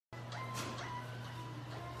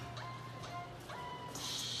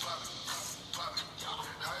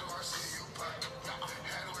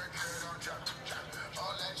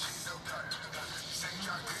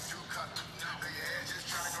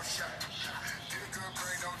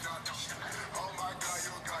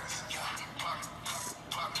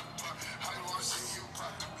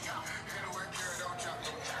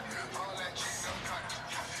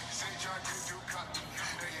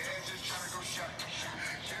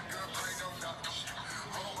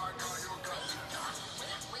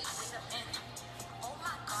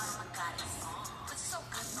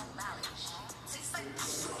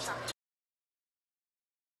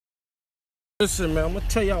Listen, man, I'm gonna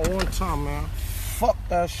tell y'all one time, man. Fuck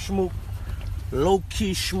that Shmook,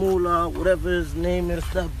 low-key Shmurda, whatever his name is,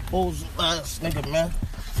 that bozo ass nigga, man.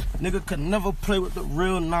 Nigga could never play with the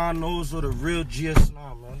real 9-0s or the real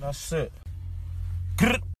GS9, man. That's it.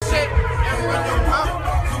 Shit, everyone your mouth.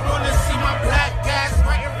 You wanna see my black gas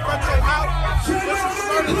right in front of your house? Put some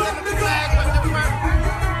Shmurdas in the flag with the front.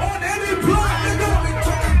 On any block,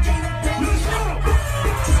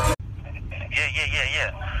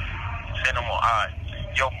 Yeah. Say no more. Alright.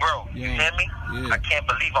 Yo, bro, you hear me? Yeah. I can't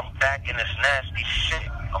believe I'm back in this nasty shit.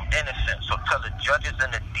 I'm innocent, so tell the judges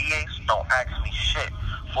and the DAs don't ask me shit.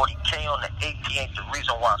 40K on the AP ain't the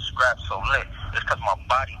reason why Skrap so lit. It's cause my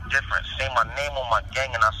body different. Say my name on my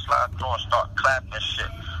gang and I slide through and start clapping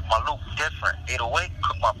shit. My loop different. 808,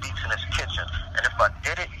 cook my beats in his kitchen. And if I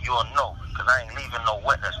did it, you'll know. Cause I ain't leaving no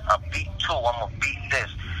witness. I beat two, I'ma beat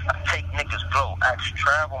this. I take niggas glow. Ask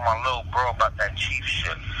Travel, my little bro, about that cheap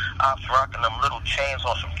shit. Ops rocking them little chains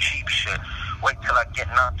on some cheap shit. Wait till I get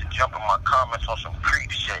knocked to jump in my comments on some creep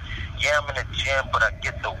shit. Yeah, I'm in the gym, but I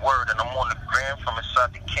get the word, and I'm on the gram from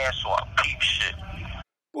inside the can, so I peep shit.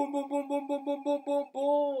 Boom, boom, boom, boom, boom, boom, boom, boom,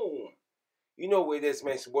 boom. You know what it is,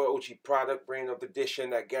 man. It's your boy OG Product, bringing up the edition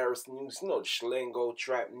that Garris News. You know, the Schlingo,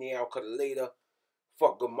 Trap, Meow, cut later.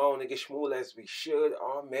 Fuck good morning, get Shmula as we should.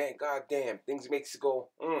 Oh, man, goddamn. Things makes it go,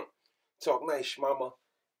 talk nice, mama.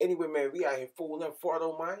 Anyway, man, we out here fooling for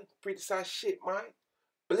don't mind. Pretty size shit, man.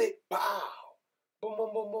 Blip, bow. Boom,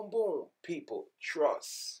 boom, boom, boom, boom. People,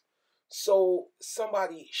 trust. So,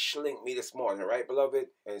 somebody schlinked me this morning, right, beloved?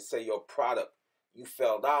 And say, your product, you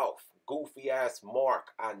fell off. Goofy ass mark.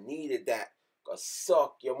 I needed that. Cause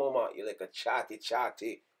suck your mama. You like a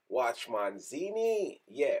chatty. Watch man. Zini.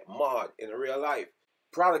 Yeah, mod in real life.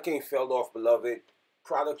 Product ain't fell off, beloved.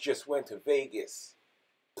 Product just went to Vegas.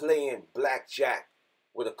 Playing blackjack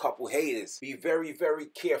with a couple haters. Be very, very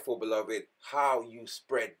careful, beloved, how you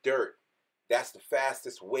spread dirt. That's the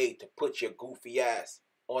fastest way to put your goofy ass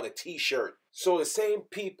on a t-shirt. So the same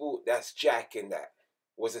people that's jacking that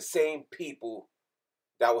was the same people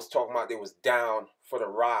that was talking about they was down for the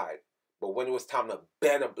ride. But when it was time to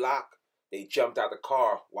bend a block, they jumped out the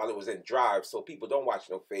car while it was in drive. So people don't watch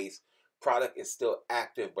no face. Product is still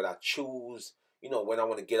active, but I choose, when I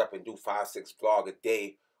want to get up and do 5-6 vlog a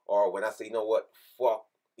day, or when I say, you know what, fuck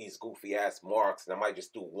these goofy ass marks, and I might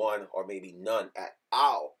just do one or maybe none at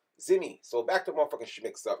all. Zimmy. So back to motherfucking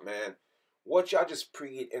schmicks up, man. What y'all just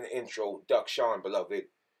preed in the intro, Duck Sean, beloved,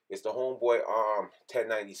 is the homeboy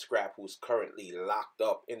 1090 Skrap, who's currently locked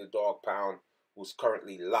up in the dog pound, who's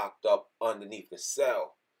currently locked up underneath the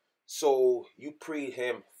cell. So you preed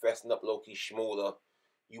him fessing up low-key Shmurda.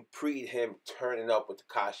 You preed him turning up with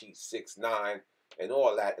Tekashi 6IX9INE and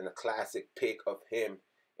all that, in a classic pic of him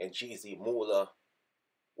and Jeezy Mula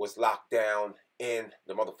was locked down in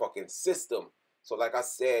the motherfucking system. So like I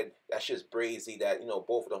said, that's just brazy that,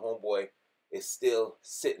 both of the homeboy is still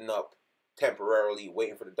sitting up temporarily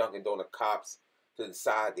waiting for the Dunkin' Donut cops to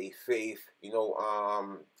decide they faith.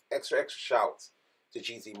 Extra shouts to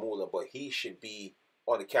Jeezy Mula, but he should be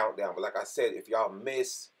on the countdown. But like I said, if y'all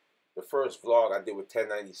miss the first vlog I did with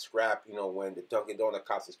 1090 Skrap, when the Dunkin' Donut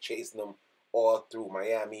cops was chasing them all through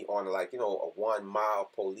Miami on a 1-mile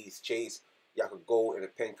police chase, y'all could go in the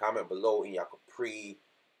pinned comment below and y'all could pre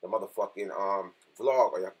the motherfucking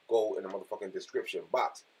vlog, or y'all could go in the motherfucking description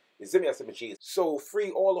box. You see me as some cheese. So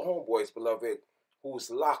free all the homeboys, beloved, who's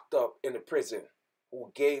locked up in the prison,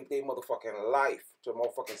 who gave their motherfucking life to the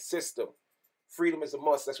motherfucking system. Freedom is a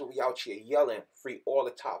must. That's what we out here yelling. Free all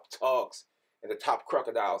the top tugs and the top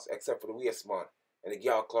crocodiles, except for the weirdest man and the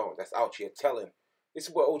gal clone that's out here telling. This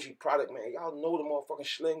is what OG Product, man. Y'all know the motherfucking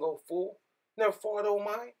Schlingo, fool. Never far don't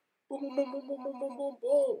mind. Boom, boom, boom, boom, boom, boom, boom,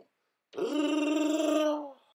 boom, boom.